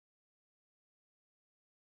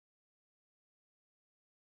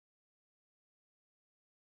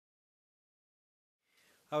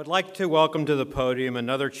I would like to welcome to the podium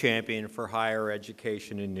another champion for higher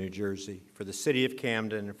education in New Jersey, for the city of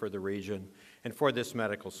Camden, for the region, and for this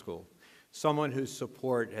medical school. Someone whose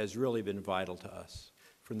support has really been vital to us.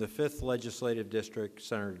 From the 5th Legislative District,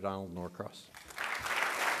 Senator Donald Norcross.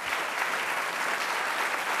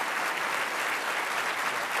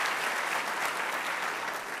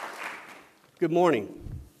 Good morning,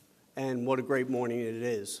 and what a great morning it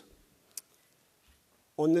is.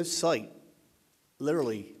 On this site,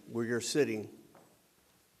 literally where you're sitting,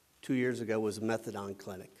 2 years ago was a methadone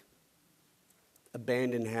clinic.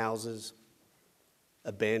 Abandoned houses,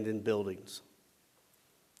 abandoned buildings.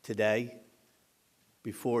 Today,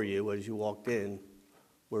 before you, as you walked in,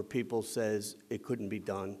 where people says it couldn't be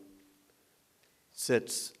done,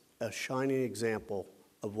 sits a shining example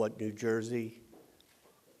of what New Jersey,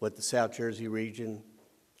 what the South Jersey region,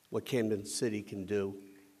 what Camden City can do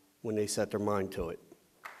when they set their mind to it.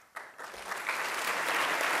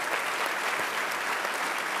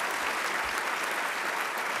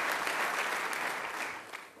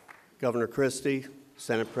 Governor Christie,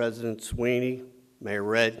 Senate President Sweeney, Mayor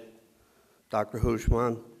Red, Dr.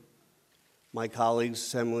 Hushman, my colleagues,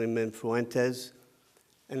 Assemblyman Fuentes,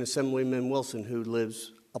 and Assemblyman Wilson, who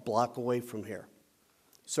lives a block away from here,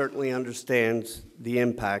 certainly understands the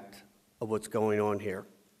impact of what's going on here.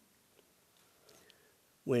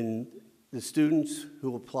 When the students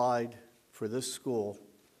who applied for this school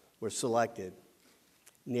were selected,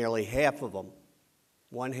 nearly half of them,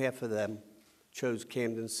 one half of them, chose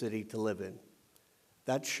Camden City to live in.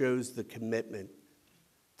 That shows the commitment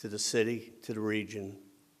to the city, to the region,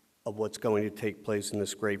 of what's going to take place in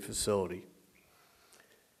this great facility.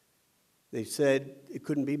 They said it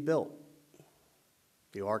couldn't be built.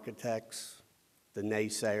 The architects, the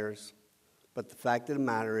naysayers, but the fact of the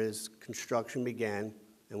matter is construction began,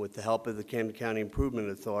 and with the help of the Camden County Improvement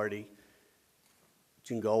Authority,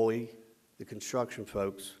 Jingoli, the construction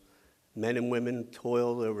folks, men and women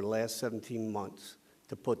toiled over the last 17 months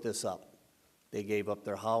to put this up. They gave up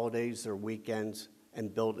their holidays, their weekends,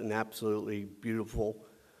 and built an absolutely beautiful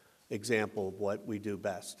example of what we do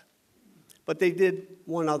best. But they did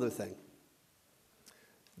one other thing.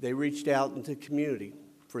 They reached out into the community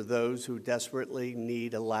for those who desperately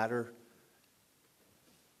need a ladder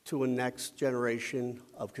to a next generation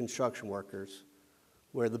of construction workers,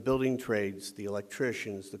 where the building trades, the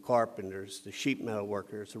electricians, the carpenters, the sheet metal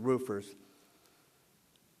workers, the roofers,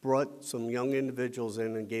 brought some young individuals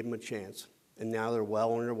in and gave them a chance. And now they're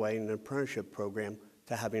well on their way in an apprenticeship program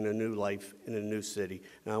to having a new life in a new city.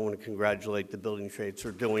 And I want to congratulate the building trades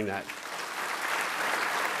for doing that.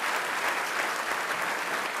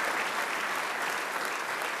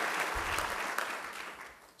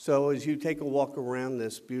 So as you take a walk around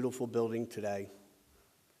this beautiful building today,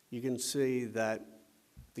 you can see that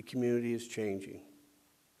the community is changing.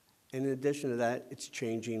 And in addition to that, it's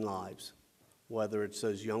changing lives, whether it's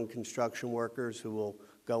those young construction workers who will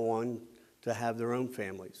go on to have their own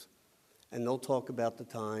families. And they'll talk about the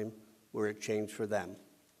time where it changed for them.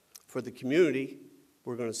 For the community,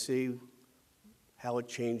 we're going to see how it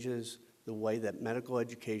changes the way that medical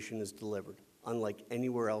education is delivered, unlike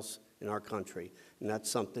anywhere else in our country. And that's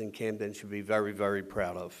something Camden should be very, very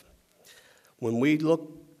proud of. When we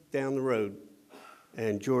look down the road,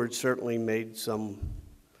 and George certainly made some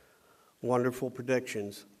wonderful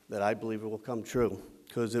predictions that I believe will come true,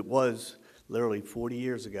 because it was literally 40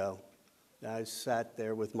 years ago that I sat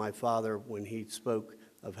there with my father when he spoke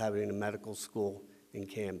of having a medical school in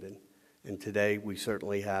Camden. And today we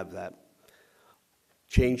certainly have that.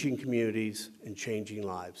 Changing communities and changing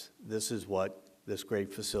lives. This is what this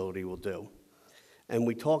great facility will do. And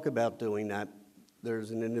we talk about doing that.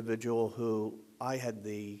 There's an individual who I had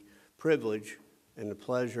the privilege and the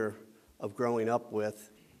pleasure of growing up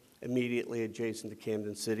with immediately adjacent to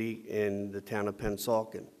Camden City in the town of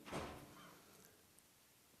Pennsauken,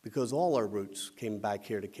 because all our roots came back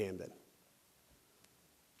here to Camden.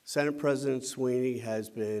 Senate President Sweeney has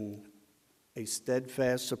been a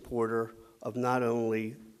steadfast supporter of not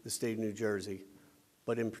only the state of New Jersey,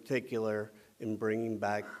 but in particular in bringing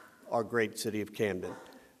back our great city of Camden.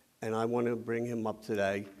 And I want to bring him up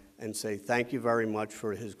today and say thank you very much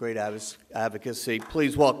for his great advocacy.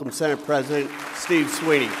 Please welcome Senate President Steve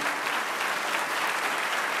Sweeney.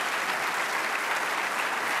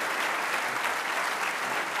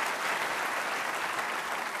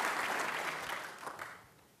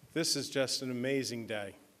 This is just an amazing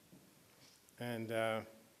day. And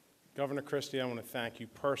Governor Christie, I want to thank you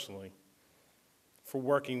personally for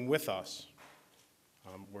working with us.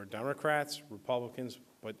 We're Democrats, Republicans,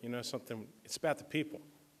 but you know something, it's about the people.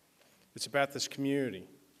 It's about this community.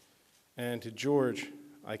 And to George,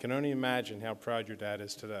 I can only imagine how proud your dad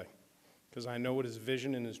is today, because I know what his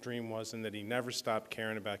vision and his dream was, and that he never stopped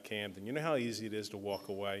caring about Camden. You know how easy it is to walk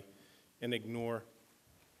away and ignore?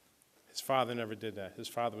 His father never did that. His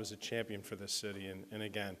father was a champion for this city, and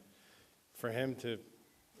again, for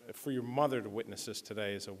your mother to witness this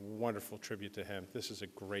today is a wonderful tribute to him. This is a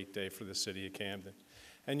great day for the city of Camden.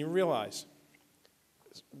 And you realize,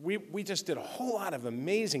 we just did a whole lot of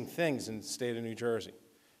amazing things in the state of New Jersey.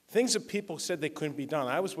 Things that people said they couldn't be done.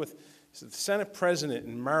 I was with the Senate president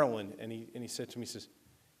in Maryland, and he said to me, he says,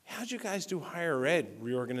 how'd you guys do higher ed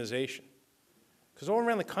reorganization? Because all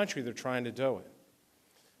around the country they're trying to do it.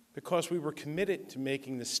 Because we were committed to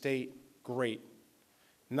making the state great.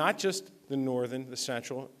 Not just the northern, the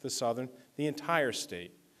central, the southern, the entire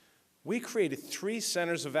state. We created 3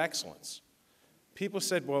 centers of excellence. People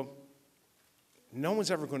said, well, no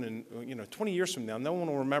one's ever going to, 20 years from now, no one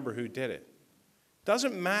will remember who did it.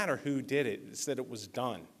 Doesn't matter who did it, it's that it was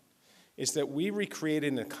done. It's that we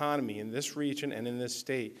recreated an economy in this region and in this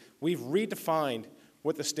state. We've redefined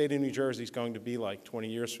what the state of New Jersey is going to be like 20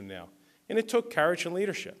 years from now. And it took courage and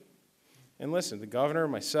leadership. And listen, the governor,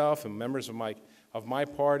 myself, and members of my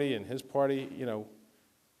party and his party,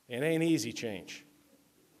 it ain't easy change.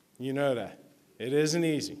 You know that. It isn't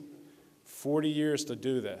easy. 40 years to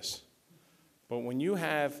do this. But when you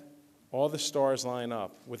have all the stars line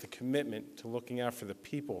up with a commitment to looking out for the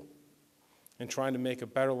people and trying to make a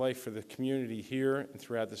better life for the community here and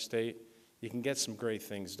throughout the state, you can get some great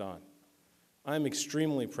things done. I'm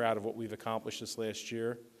extremely proud of what we've accomplished this last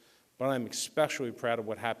year, but I'm especially proud of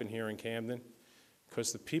what happened here in Camden,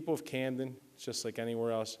 because the people of Camden, just like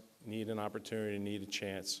anywhere else, need an opportunity, need a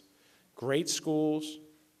chance. Great schools,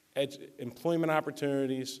 employment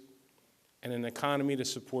opportunities, and an economy to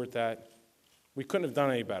support that. We couldn't have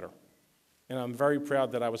done any better. And I'm very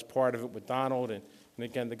proud that I was part of it with Donald and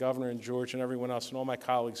again, the governor and George and everyone else and all my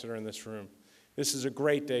colleagues that are in this room. This is a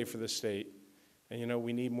great day for the state. And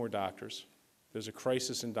we need more doctors. There's a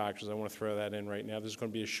crisis in doctors. I want to throw that in right now. There's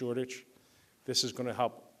going to be a shortage. This is going to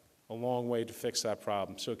help a long way to fix that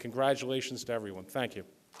problem. So congratulations to everyone. Thank you.